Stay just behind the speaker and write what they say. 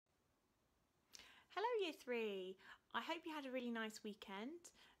Year 3. I hope you had a really nice weekend.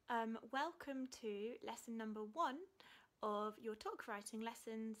 Welcome to lesson number 1 of your talk writing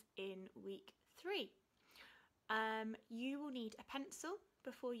lessons in week 3. You will need a pencil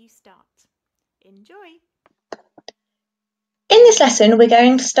before you start. Enjoy! In this lesson, we're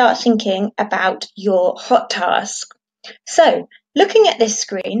going to start thinking about your hot task. So, looking at this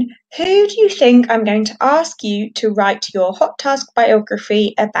screen, who do you think I'm going to ask you to write your hot task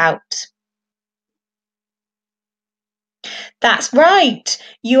biography about? That's right!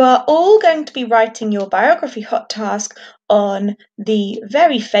 You are all going to be writing your biography hot task on the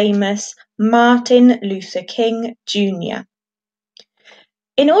very famous Martin Luther King Jr.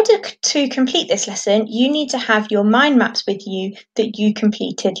 In order to complete this lesson, you need to have your mind maps with you that you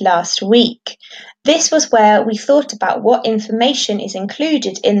completed last week. This was where we thought about what information is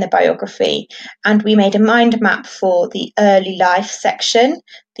included in the biography, and we made a mind map for the early life section,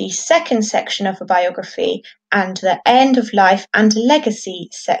 the second section of a biography, and the end of life and legacy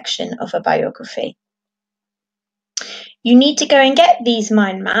section of a biography. You need to go and get these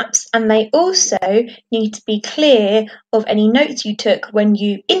mind maps, and they also need to be clear of any notes you took when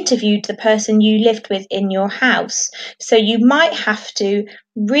you interviewed the person you lived with in your house. So you might have to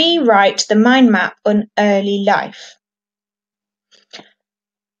rewrite the mind map on early life.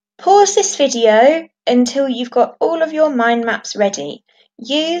 Pause this video until you've got all of your mind maps ready.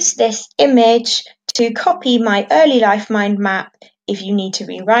 Use this image to copy my early life mind map if you need to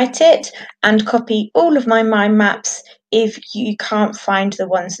rewrite it, and copy all of my mind maps if you can't find the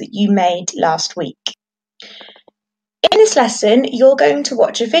ones that you made last week. In this lesson, you're going to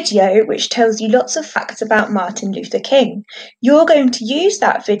watch a video which tells you lots of facts about Martin Luther King. You're going to use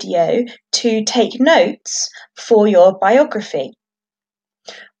that video to take notes for your biography.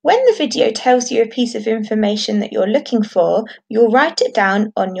 When the video tells you a piece of information that you're looking for, you'll write it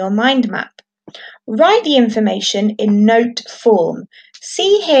down on your mind map. Write the information in note form.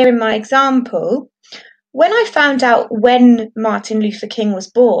 See here in my example, when I found out when Martin Luther King was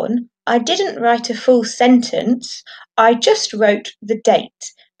born, I didn't write a full sentence, I just wrote the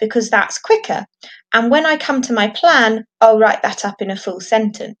date because that's quicker. And when I come to my plan, I'll write that up in a full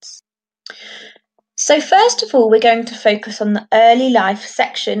sentence. So first of all, we're going to focus on the early life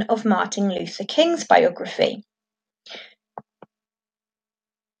section of Martin Luther King's biography.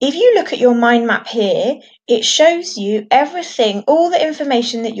 If you look at your mind map here, it shows you everything, all the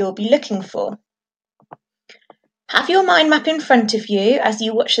information that you'll be looking for. Have your mind map in front of you as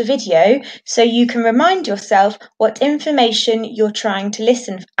you watch the video so you can remind yourself what information you're trying to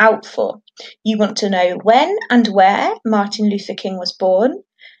listen out for. You want to know when and where Martin Luther King was born.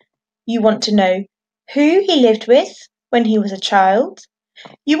 You want to know who he lived with when he was a child.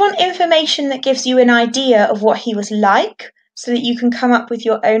 You want information that gives you an idea of what he was like so that you can come up with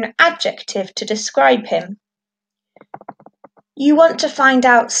your own adjective to describe him. You want to find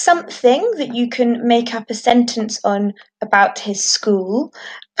out something that you can make up a sentence on about his school,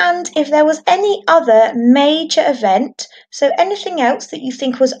 and if there was any other major event, so anything else that you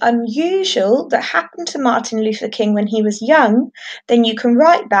think was unusual that happened to Martin Luther King when he was young, then you can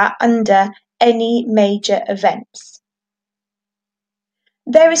write that under any major events.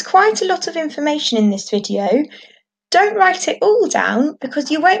 There is quite a lot of information in this video. Don't write it all down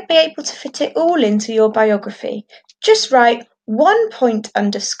because you won't be able to fit it all into your biography. Just write 1 point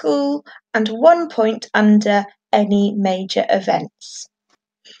under school and 1 point under any major events.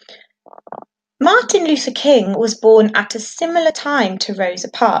 Martin Luther King was born at a similar time to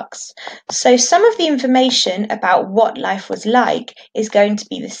Rosa Parks, so some of the information about what life was like is going to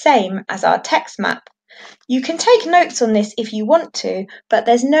be the same as our text map. You can take notes on this if you want to, but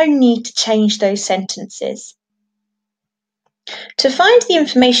there's no need to change those sentences. To find the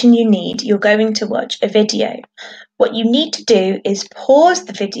information you need, you're going to watch a video. What you need to do is pause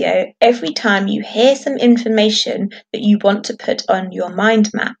the video every time you hear some information that you want to put on your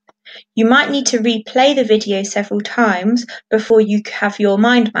mind map. You might need to replay the video several times before you have your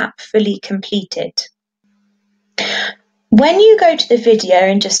mind map fully completed. When you go to the video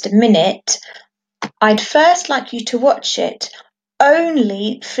in just a minute, I'd first like you to watch it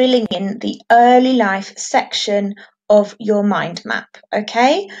only filling in the early life section of your mind map,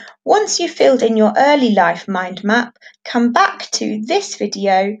 okay? Once you've filled in your early life mind map, come back to this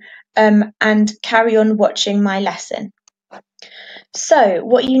video and carry on watching my lesson. So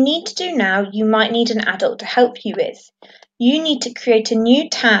what you need to do now, you might need an adult to help you with. You need to create a new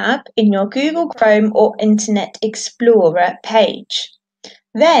tab in your Google Chrome or Internet Explorer page.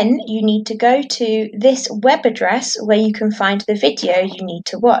 Then you need to go to this web address where you can find the video you need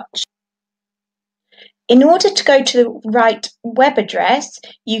to watch. In order to go to the right web address,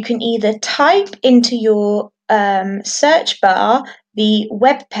 you can either type into your search bar the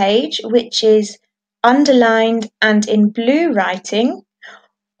web page, which is underlined and in blue writing,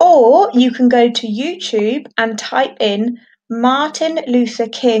 or you can go to YouTube and type in Martin Luther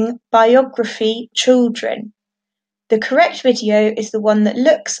King biography children. The correct video is the one that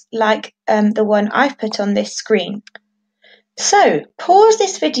looks like the one I've put on this screen. So pause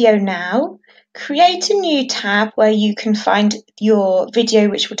this video now, create a new tab where you can find your video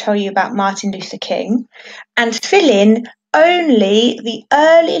which will tell you about Martin Luther King, and fill in only the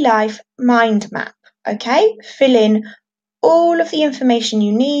early life mind map, okay? Fill in all of the information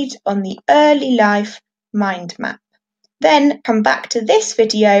you need on the early life mind map. Then come back to this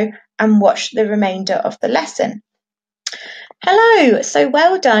video and watch the remainder of the lesson. Hello, so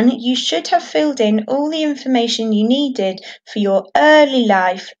well done. You should have filled in all the information you needed for your early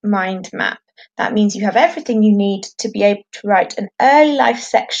life mind map. That means you have everything you need to be able to write an early life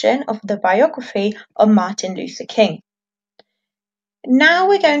section of the biography on Martin Luther King. Now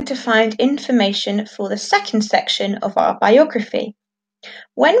we're going to find information for the second section of our biography.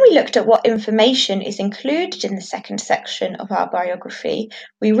 When we looked at what information is included in the second section of our biography,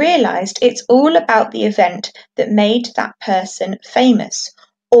 we realised it's all about the event that made that person famous,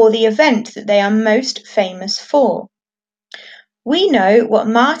 or the event that they are most famous for. We know what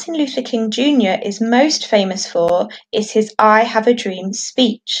Martin Luther King Jr. is most famous for is his I Have a Dream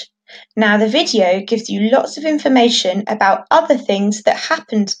speech. Now, the video gives you lots of information about other things that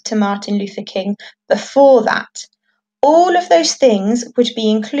happened to Martin Luther King before that. All of those things would be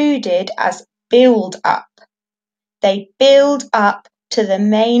included as build up. They build up to the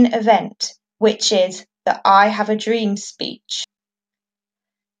main event, which is the I Have a Dream speech.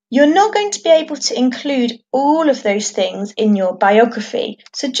 You're not going to be able to include all of those things in your biography,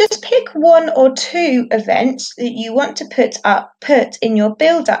 so just pick one or two events that you want to put in your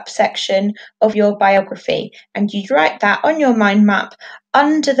build-up section of your biography, and you'd write that on your mind map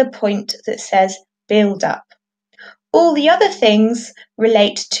under the point that says build up. All the other things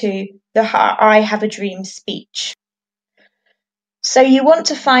relate to the I Have a Dream speech. So you want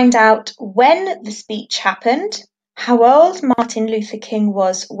to find out when the speech happened, how old Martin Luther King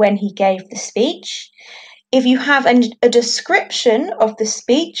was when he gave the speech. If you have a description of the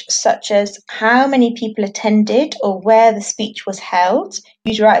speech, such as how many people attended or where the speech was held,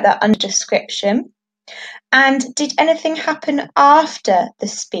 you'd write that under description. And did anything happen after the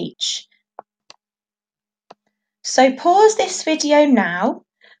speech? So pause this video now,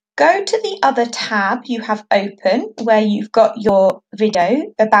 go to the other tab you have open where you've got your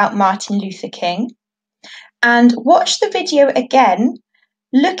video about Martin Luther King, and watch the video again,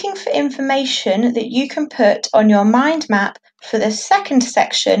 looking for information that you can put on your mind map for the second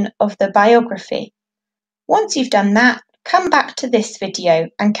section of the biography. Once you've done that, come back to this video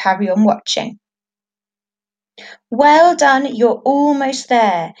and carry on watching. Well done, you're almost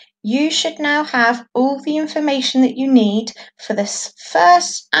there. You should now have all the information that you need for the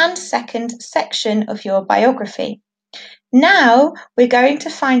first and second section of your biography. Now we're going to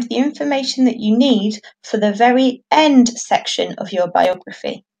find the information that you need for the very end section of your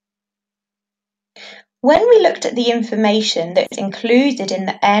biography. When we looked at the information that's included in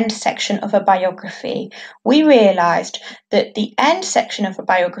the end section of a biography, we realised that the end section of a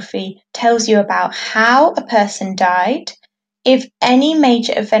biography tells you about how a person died, if any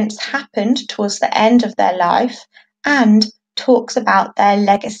major events happened towards the end of their life, and talks about their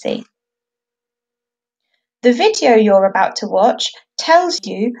legacy. The video you're about to watch tells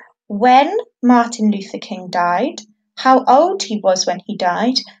you when Martin Luther King died, how old he was when he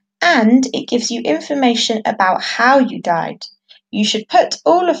died, and it gives you information about how you died. You should put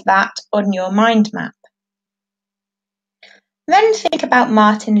all of that on your mind map. Then think about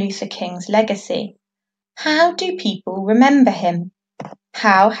Martin Luther King's legacy. How do people remember him?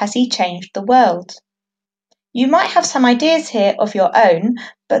 How has he changed the world? You might have some ideas here of your own,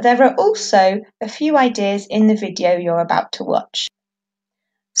 but there are also a few ideas in the video you're about to watch.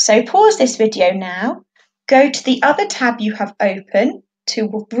 So pause this video now, go to the other tab you have open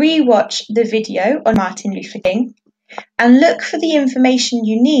to re-watch the video on Martin Luther King, and look for the information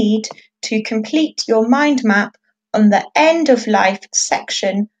you need to complete your mind map on the end of life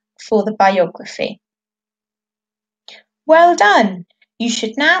section for the biography. Well done! You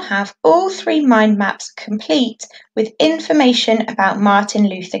should now have all 3 mind maps complete with information about Martin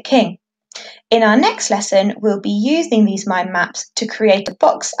Luther King. In our next lesson, we'll be using these mind maps to create a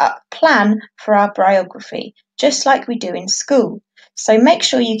box-up plan for our biography, just like we do in school. So make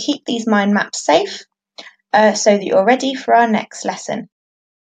sure you keep these mind maps safe so that you're ready for our next lesson.